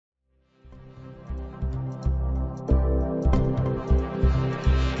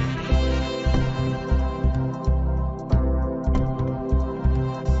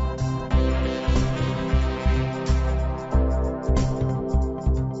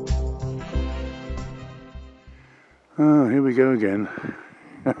Oh, here we go again.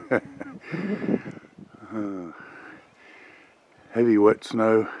 Heavy wet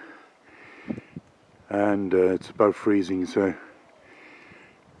snow, and it's above freezing, so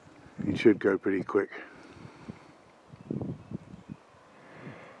it should go pretty quick.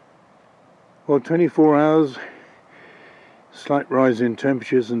 Well, 24 hours, slight rise in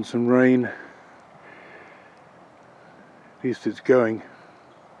temperatures and some rain. At least it's going.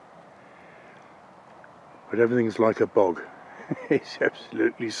 But everything's like a bog. It's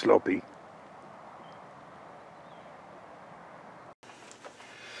absolutely sloppy.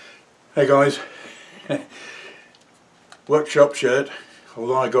 Hey guys, workshop shirt,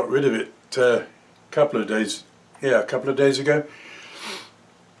 although I got rid of it a couple of days ago,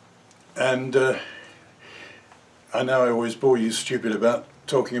 and I know I always bore you stupid about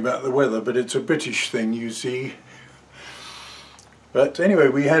talking about the weather, but it's a British thing, you see. But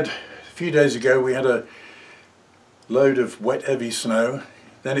anyway, a few days ago we had a load of wet heavy snow,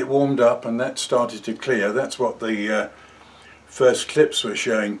 then it warmed up and that started to clear. That's what the first clips were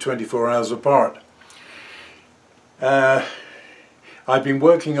showing, 24 hours apart. I've been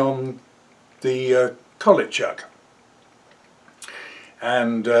working on the Collet chuck,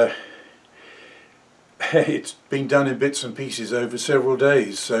 and it's been done in bits and pieces over several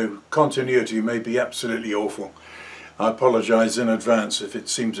days, so continuity may be absolutely awful. I apologise in advance if it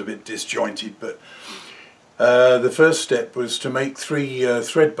seems a bit disjointed, but the first step was to make 3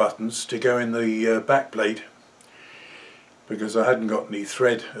 thread buttons to go in the backplate, because I hadn't got any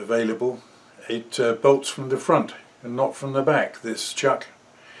thread available. It bolts from the front and not from the back, this chuck.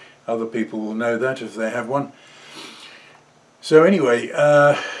 Other people will know that if they have one. So anyway,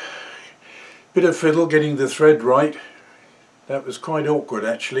 bit of fiddle getting the thread right. That was quite awkward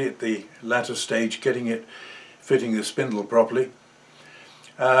actually at the latter stage, getting it fitting the spindle properly.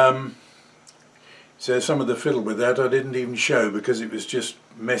 So some of the fiddle with that I didn't even show because it was just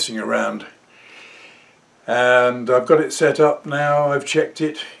messing around. And I've got it set up now, I've checked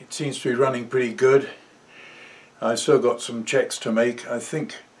it, it seems to be running pretty good. I've still got some checks to make. I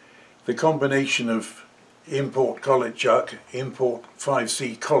think the combination of import Collet chuck, import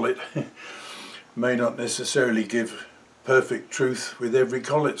 5C Collet may not necessarily give perfect truth with every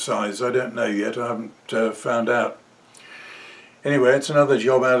Collet size. I don't know yet, I haven't found out. Anyway, it's another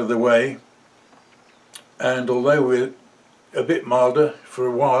job out of the way, and although we're a bit milder for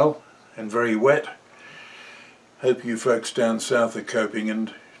a while and very wet, hope you folks down south are coping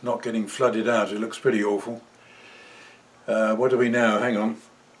and not getting flooded out. It looks pretty awful. What are we now? Hang on.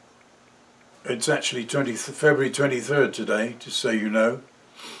 It's actually February 23rd today, just so you know,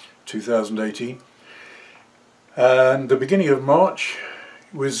 2018. And the beginning of March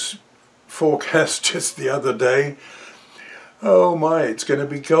was forecast just the other day. Oh my, it's going to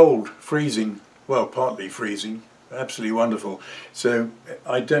be cold, freezing. Well, partly freezing. Absolutely wonderful. So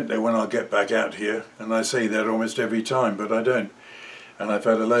I don't know when I'll get back out here, and I say that almost every time, but I don't. And I've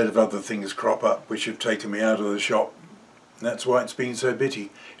had a load of other things crop up which have taken me out of the shop. That's why it's been so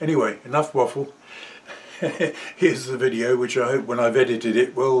bitty. Anyway, enough waffle. Here's the video, which I hope when I've edited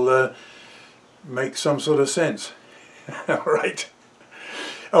it will make some sort of sense. Alright.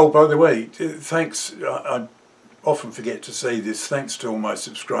 Oh, by the way, thanks, I often forget to say this, thanks to all my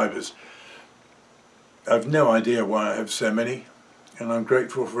subscribers. I've no idea why I have so many, and I'm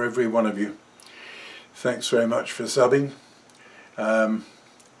grateful for every one of you. Thanks very much for subbing.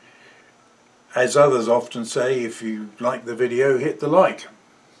 As others often say, if you like the video, hit the like.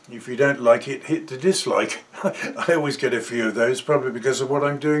 If you don't like it, hit the dislike. I always get a few of those, probably because of what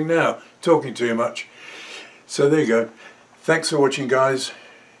I'm doing now, talking too much. So there you go. Thanks for watching, guys.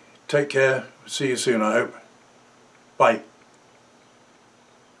 Take care. See you soon, I hope. Bye.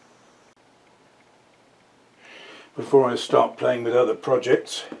 Before I start playing with other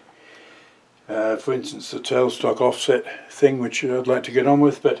projects, for instance the tailstock offset thing, which I'd like to get on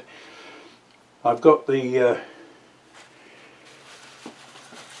with, but I've got the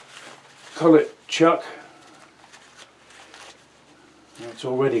Collet chuck. It's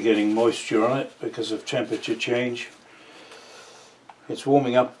already getting moisture on it because of temperature change. It's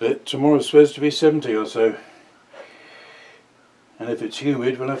warming up a bit. Tomorrow's supposed to be 70 or so, and if it's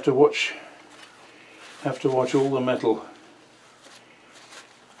humid we'll have to watch all the metal.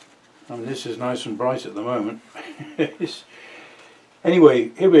 I mean, this is nice and bright at the moment.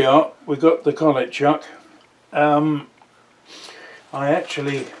 Anyway, here we are. We've got the Collet chuck. I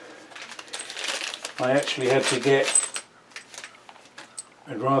actually had to get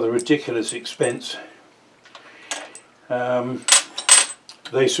at rather ridiculous expense.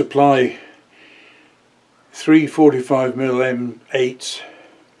 They supply 3 45mm M8s.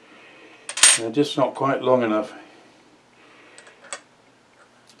 They're just not quite long enough.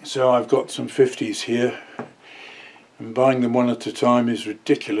 So I've got some 50s here, and buying them one at a time is a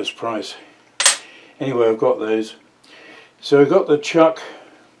ridiculous price. Anyway, I've got those. So I've got the chuck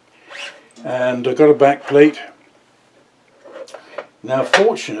and I've got a back plate. Now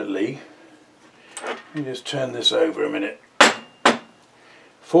fortunately, let me just turn this over a minute.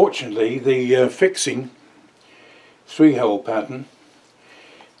 Fortunately, the fixing 3-hole pattern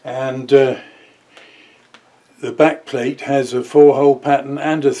and the back plate has a 4-hole pattern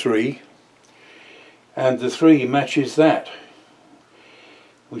and a 3, and the 3 matches that,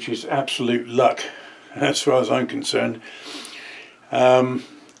 which is absolute luck as far as I'm concerned.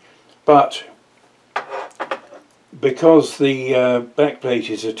 But because the back plate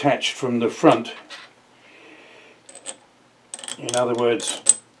is attached from the front, in other words,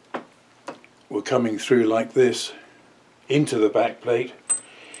 we're coming through like this into the back plate.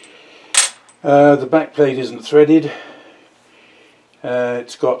 The back plate isn't threaded.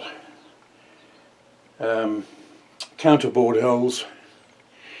 It's got counterboard holes.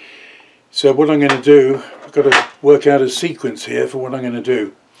 So what I'm going to do, I've got to work out a sequence here for what I'm going to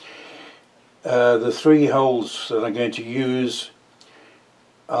do. The 3 holes that I'm going to use,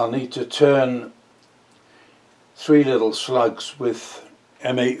 I'll need to turn 3 little slugs with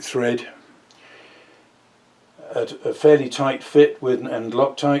M8 thread at a fairly tight fit and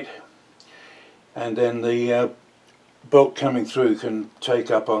Loctite, and then the bolt coming through can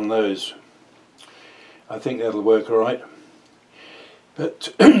take up on those. I think that'll work alright.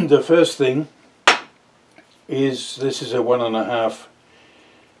 But the first thing is, this is a 1.5,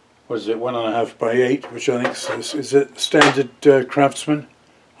 what is it, 1.5 by 8, which I think is a standard Craftsman,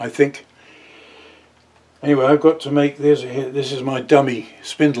 I think. Anyway, I've got to make this. This is my dummy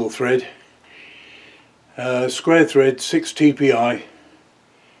spindle thread, square thread, 6 TPI.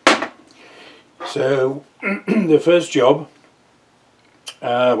 So the first job,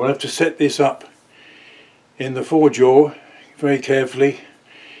 we'll have to set this up in the 4-jaw very carefully,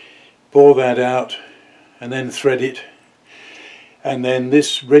 bore that out and then thread it, and then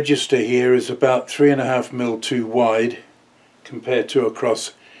this register here is about 3.5mm too wide compared to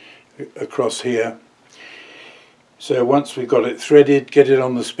across here. So once we've got it threaded, get it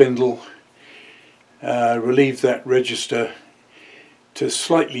on the spindle, relieve that register to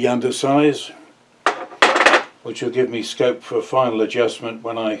slightly undersize, which will give me scope for final adjustment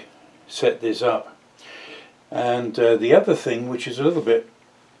when I set this up. And the other thing, which is a little bit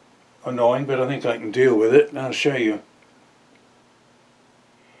annoying, but I think I can deal with it, and I'll show you.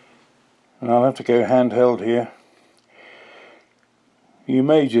 And I'll have to go handheld here. You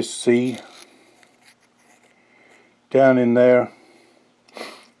may just see down in there,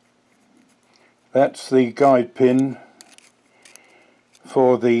 that's the guide pin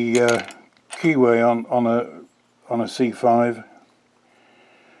for the keyway on a C5.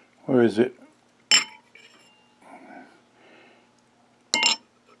 Where is it?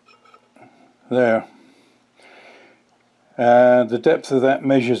 There. The depth of that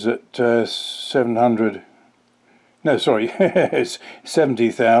measures at 700. No, sorry, it's 70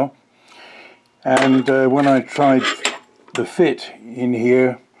 thou. And when I tried the fit in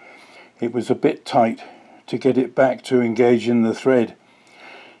here, it was a bit tight to get it back to engage in the thread.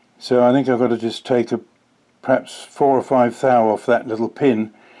 So I think I've got to just take perhaps 4 or 5 thou off that little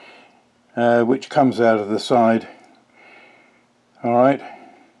pin, which comes out of the side. Alright,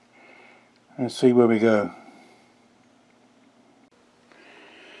 let's see where we go.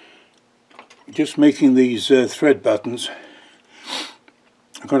 Just making these thread buttons.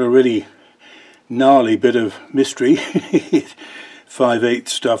 I've got a really gnarly bit of mystery 5/8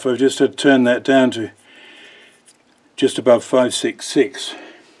 stuff. I've just had to turn that down to just above 5/6/6,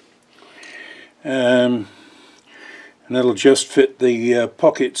 and that'll just fit the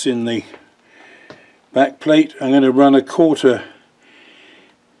pockets in the back plate. I'm going to run a 1/4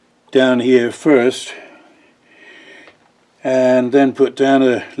 down here first, and then put down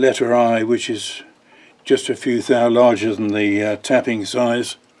a letter I, which is just a few thou larger than the tapping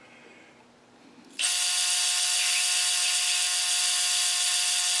size.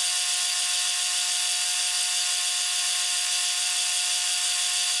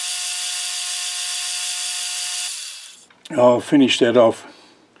 I'll finish that off.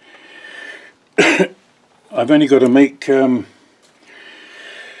 I've only got to make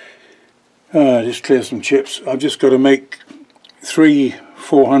just clear some chips. I've just got to make 3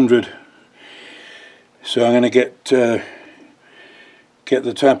 400, so I'm going to get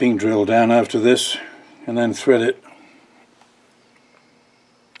the tapping drill down after this and then thread it.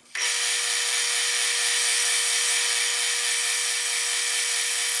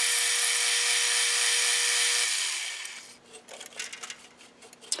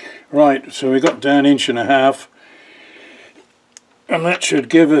 Right, so we got down 1.5 inches, and that should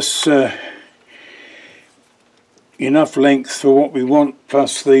give us enough length for what we want,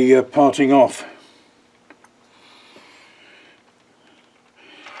 plus the parting off.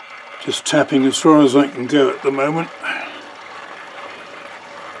 Just tapping as far as I can go at the moment,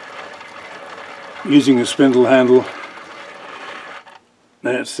 using the spindle handle.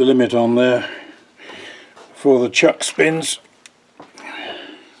 That's the limit on there for the chuck spins.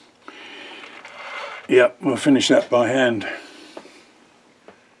 Yep, we'll finish that by hand.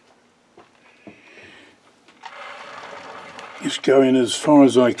 Just go in as far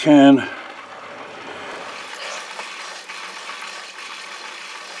as I can.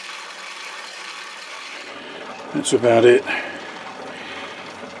 That's about it.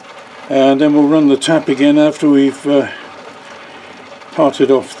 And then we'll run the tap again after we've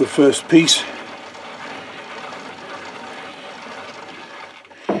parted off the first piece.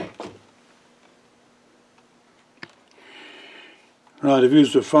 Right, I've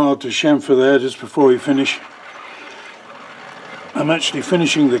used a file to chamfer there just before we finish. I'm actually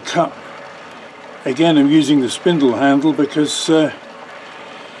finishing the cut. Again, I'm using the spindle handle because I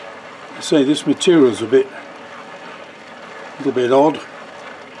say this material's a little bit odd.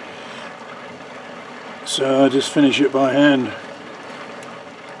 So I just finish it by hand.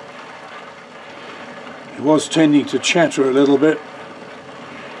 It was tending to chatter a little bit.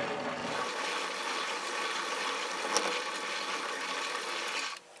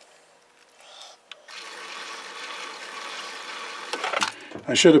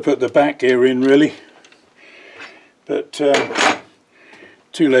 I should have put the back gear in really, but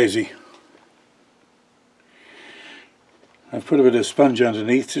too lazy. I've put a bit of sponge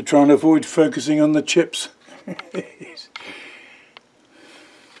underneath to try and avoid focusing on the chips.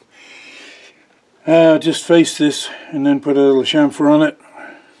 Just face this and then put a little chamfer on it,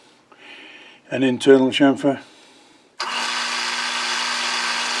 an internal chamfer.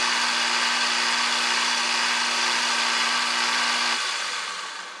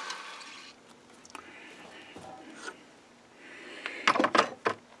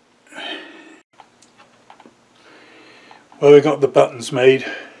 Well, we got the buttons made.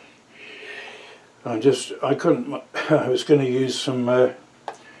 I was going to use some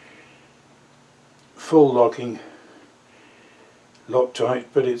full locking Loctite,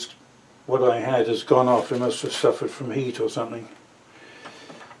 but what I had has gone off. It must have suffered from heat or something.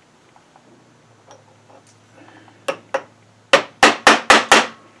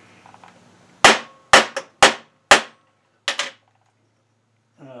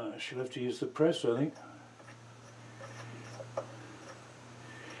 I should have to use the press, I think.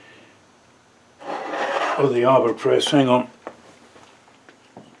 Oh, the arbor press, hang on.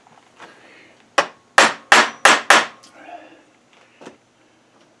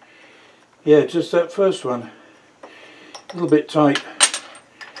 Yeah, just that first one, a little bit tight.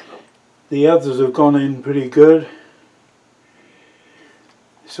 The others have gone in pretty good.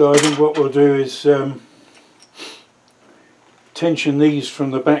 So I think what we'll do is tension these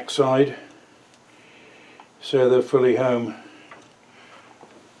from the back side so they're fully home.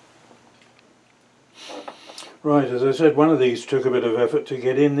 Right, as I said, one of these took a bit of effort to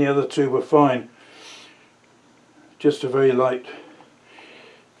get in, the other two were fine. Just a very light,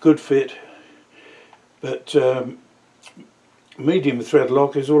 good fit, but medium thread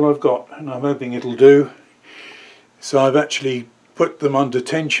lock is all I've got, and I'm hoping it'll do. So I've actually put them under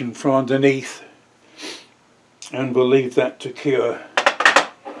tension from underneath, and we'll leave that to cure,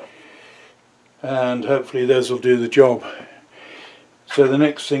 and hopefully those will do the job. So the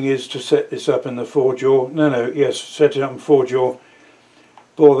next thing is to set this up in the 4-jaw. Set it up in 4-jaw,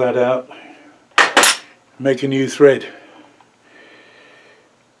 bore that out, make a new thread.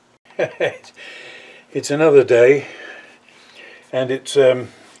 It's another day, and it's a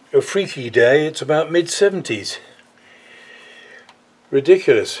freaky day. It's about mid-70s.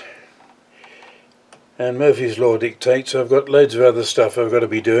 Ridiculous. And Murphy's Law dictates I've got loads of other stuff I've got to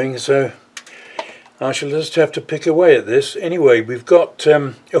be doing, so I shall just have to pick away at this. Anyway, we've got,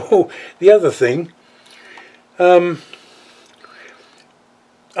 the other thing, I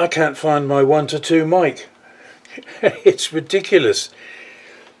can't find my 1:2 mic. It's ridiculous.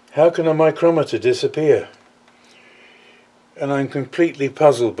 How can a micrometer disappear? And I'm completely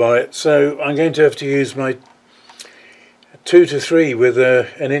puzzled by it, so I'm going to have to use my 2:3 with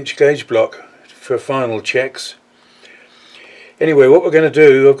an inch gauge block for final checks. Anyway, what we're going to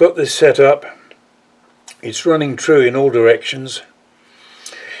do, I've got this set up. It's running true in all directions,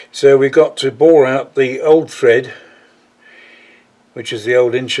 so we've got to bore out the old thread, which is the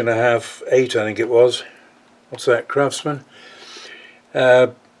old 1.5 inch, 8 I think it was. What's that, Craftsman?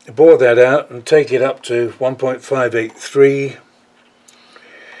 bore that out and take it up to 1.583,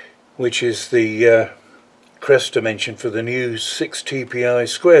 which is the crest dimension for the new 6 TPI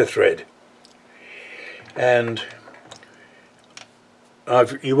square thread. And I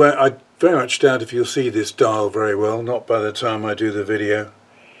very much doubt if you'll see this dial very well, not by the time I do the video.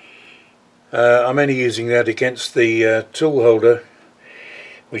 I'm only using that against the tool holder,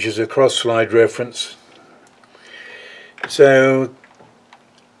 which is a cross slide reference. So,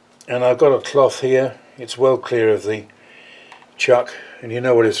 and I've got a cloth here, it's well clear of the chuck, and you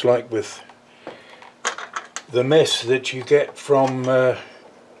know what it's like with the mess that you get from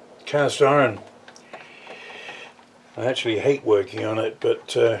cast iron. I actually hate working on it,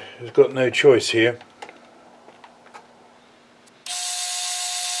 but I've got no choice here.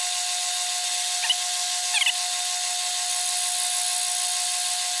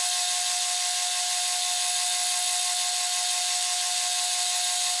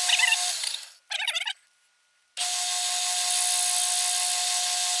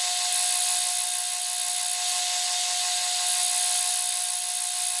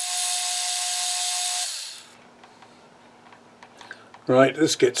 Right,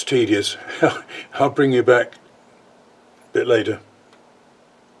 this gets tedious. I'll bring you back a bit later.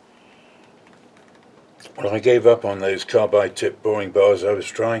 Well, I gave up on those carbide tip boring bars I was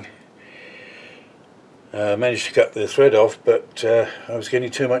trying. I managed to cut the thread off, but I was getting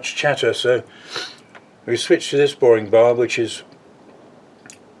too much chatter, so we switched to this boring bar, which is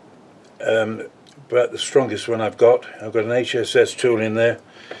about the strongest one I've got. I've got an HSS tool in there.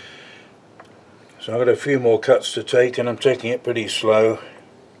 So I've got a few more cuts to take, and I'm taking it pretty slow.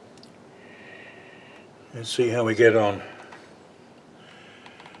 Let's see how we get on.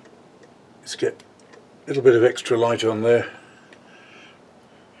 Let's get a little bit of extra light on there.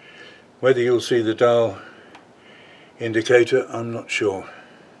 Whether you'll see the dial indicator, I'm not sure.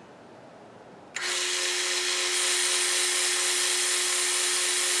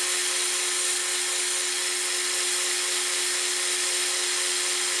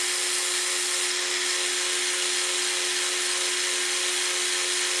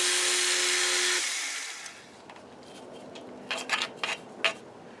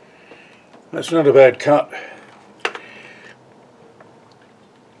 That's not a bad cut.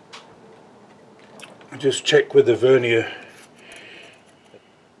 I just check with the vernier.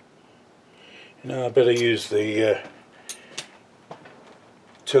 Now I better use the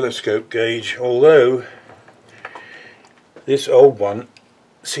telescope gauge, although this old one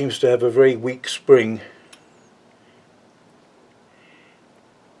seems to have a very weak spring.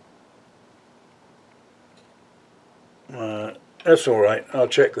 That's alright, I'll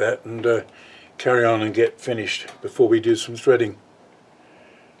check that and carry on and get finished before we do some threading.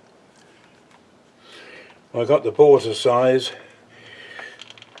 I got the bore to size.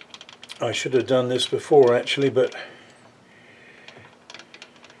 I should have done this before actually, but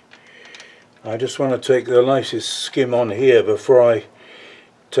I just want to take the lightest skim on here before I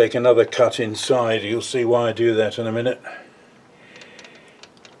take another cut inside. You'll see why I do that in a minute.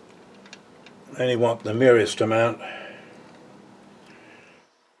 I only want the merest amount.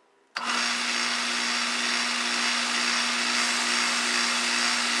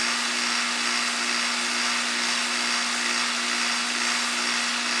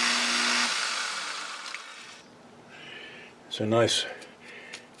 It's a nice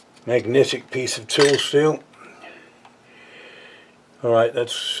magnetic piece of tool steel. Alright,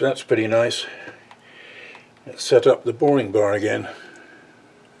 that's pretty nice. Let's set up the boring bar again.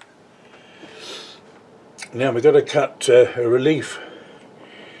 Now we've got to cut a relief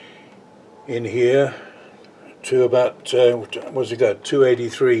in here to about, what's it got,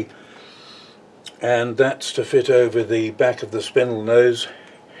 283, and that's to fit over the back of the spindle nose.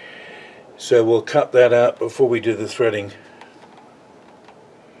 So we'll cut that out before we do the threading.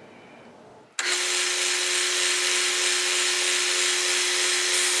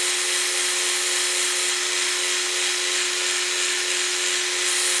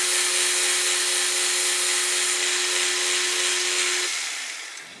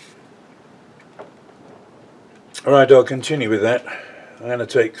 Alright, I'll continue with that. I'm going to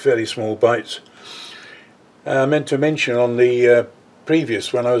take fairly small bites. I meant to mention on the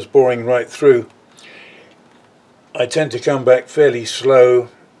previous one I was boring right through. I tend to come back fairly slow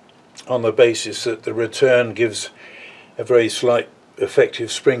on the basis that the return gives a very slight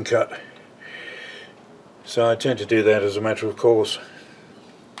effective spring cut. So I tend to do that as a matter of course.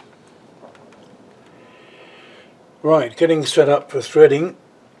 Right, getting set up for threading.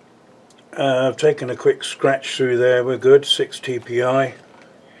 I've taken a quick scratch through there, we're good, 6 TPI.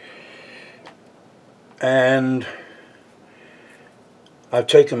 And I've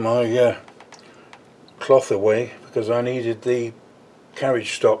taken my cloth away because I needed the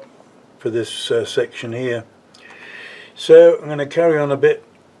carriage stop for this section here. So I'm going to carry on a bit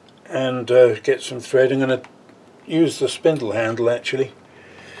and get some thread. I'm going to use the spindle handle actually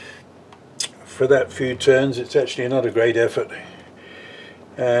for that few turns. It's actually not a great effort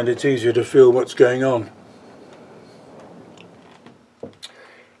and it's easier to feel what's going on.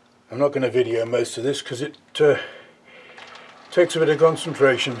 I'm not going to video most of this because it takes a bit of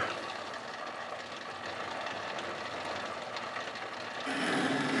concentration.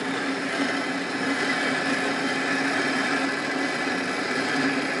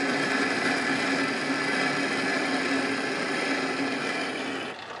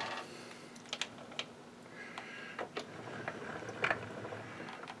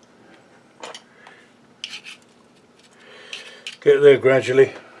 Get there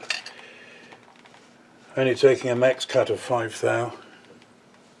gradually, only taking a max cut of 5 thou.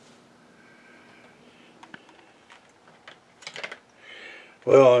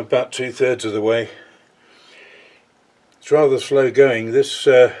 Well, I'm about 2/3 of the way. It's rather slow going. This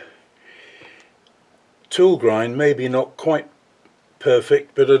tool grind maybe not quite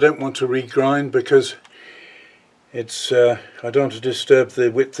perfect, but I don't want to regrind because it's I don't want to disturb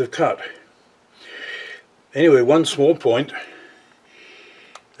the width of cut. Anyway, one small point.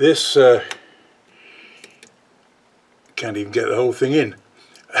 This can't even get the whole thing in.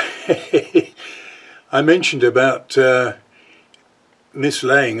 I mentioned about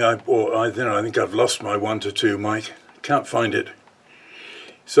mislaying. I think I've lost my 1-2 mic. Can't find it.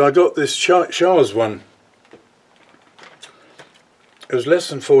 So I got this Shaw's one. It was less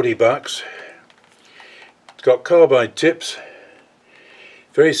than 40 bucks. It's got carbide tips.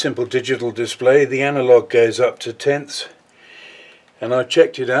 Very simple digital display. The analog goes up to tenths. And I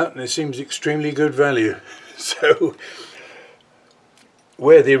checked it out and it seems extremely good value. So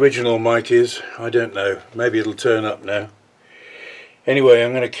where the original mic is, I don't know. Maybe it'll turn up now. Anyway,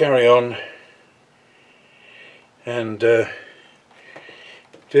 I'm going to carry on and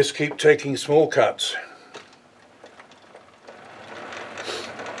just keep taking small cuts.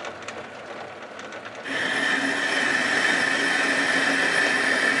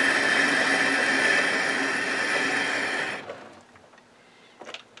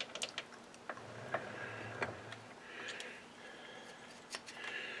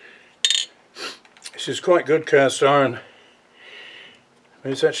 This is quite good cast iron,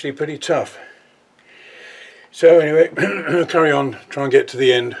 but it's actually pretty tough. So anyway, carry on, try and get to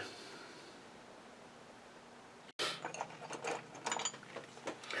the end.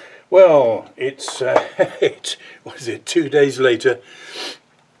 Well, it's what is it, 2 days later.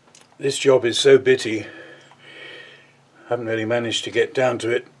 This job is so bitty, I haven't really managed to get down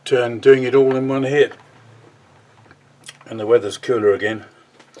to it and doing it all in one hit. And the weather's cooler again.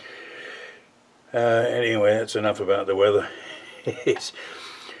 Anyway, that's enough about the weather.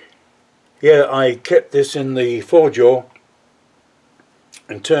 Yeah, I kept this in the 4-jaw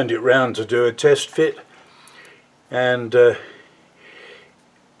and turned it round to do a test fit, and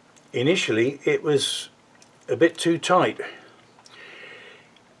initially it was a bit too tight,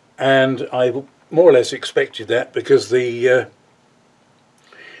 and I more or less expected that because the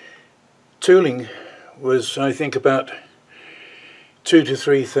tooling was, I think, about 2 to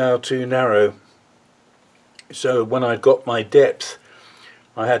 3 thou too narrow. So when I got my depth,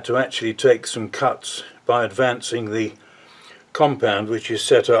 I had to actually take some cuts by advancing the compound, which is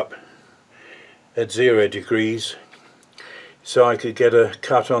set up at 0 degrees, so I could get a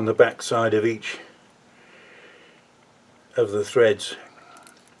cut on the back side of each of the threads.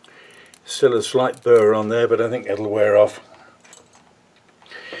 Still a slight burr on there, but I think it'll wear off.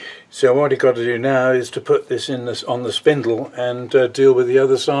 So what I've got to do now is to put this in on the spindle and deal with the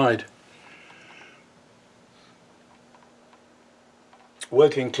other side.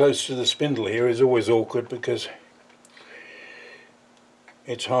 Working close to the spindle here is always awkward because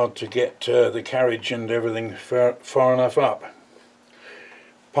it's hard to get the carriage and everything far enough up.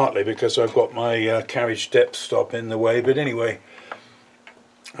 Partly because I've got my carriage depth stop in the way, but anyway,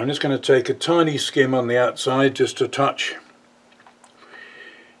 I'm just going to take a tiny skim on the outside, just a touch,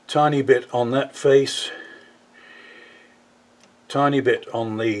 tiny bit on that face, tiny bit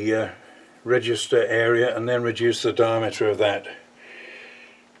on the register area, and then reduce the diameter of that.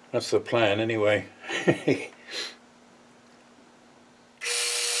 That's the plan anyway.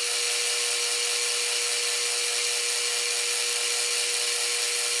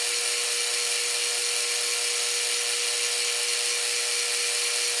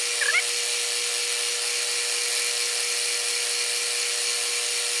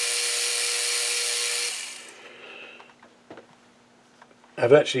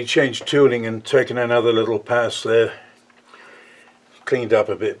 I've actually changed tooling and taken another little pass there, cleaned up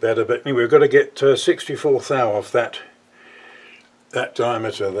a bit better, but anyway, we've got to get 64 thou off that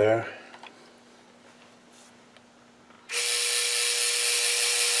diameter there.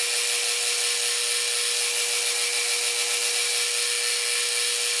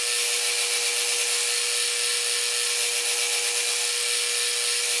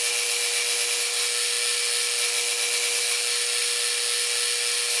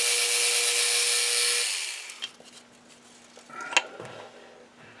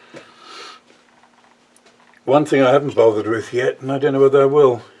 One thing I haven't bothered with yet, and I don't know whether I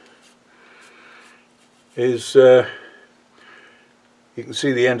will, is you can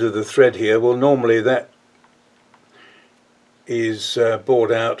see the end of the thread here. Well, normally that is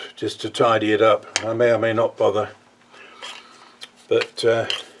bored out just to tidy it up. I may or may not bother, but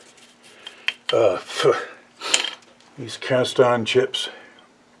these cast iron chips.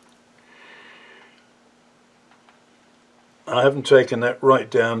 I haven't taken that right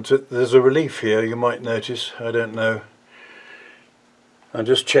down to, there's a relief here, you might notice, I don't know. I'll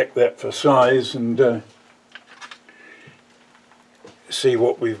just check that for size and see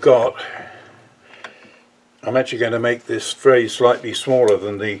what we've got. I'm actually going to make this tray slightly smaller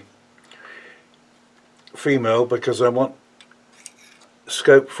than the female because I want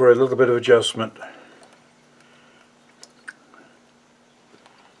scope for a little bit of adjustment.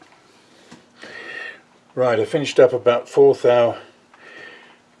 Right, I finished up about 4 thou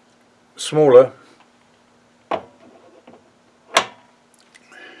smaller. And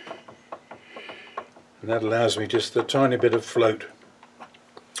that allows me just a tiny bit of float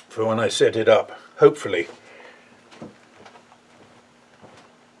for when I set it up, hopefully.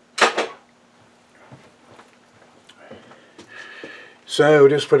 So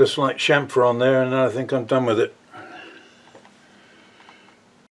just put a slight chamfer on there and I think I'm done with it.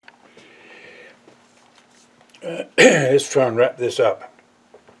 Let's try and wrap this up.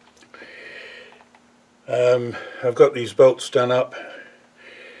 I've got these bolts done up.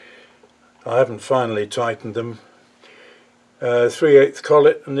 I haven't finally tightened them. 3/8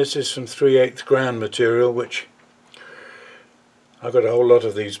 collet, and this is some 3/8 ground material, which I've got a whole lot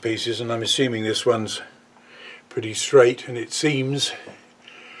of these pieces, and I'm assuming this one's pretty straight, and it seems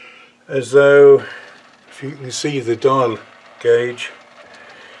as though, if you can see the dial gauge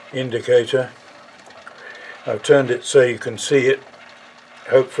indicator, I've turned it so you can see it,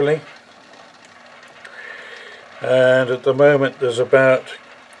 hopefully, and at the moment there's about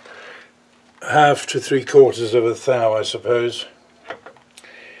 1/2 to 3/4 of a thou, I suppose.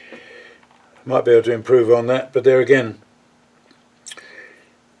 Might be able to improve on that, but there again,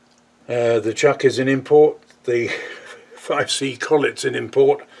 the chuck is an import, the 5C collet's an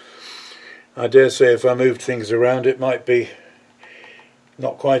import. I dare say if I moved things around it might be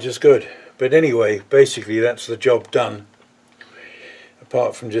not quite as good. But anyway, basically that's the job done,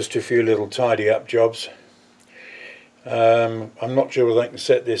 apart from just a few little tidy up jobs. I'm not sure whether I can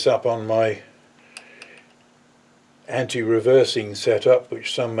set this up on my anti-reversing setup,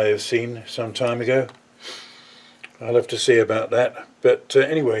 which some may have seen some time ago. I'll have to see about that, but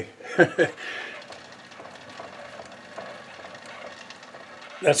anyway,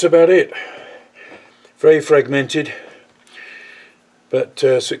 that's about it. Very fragmented, but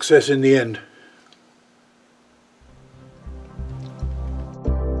success in the end.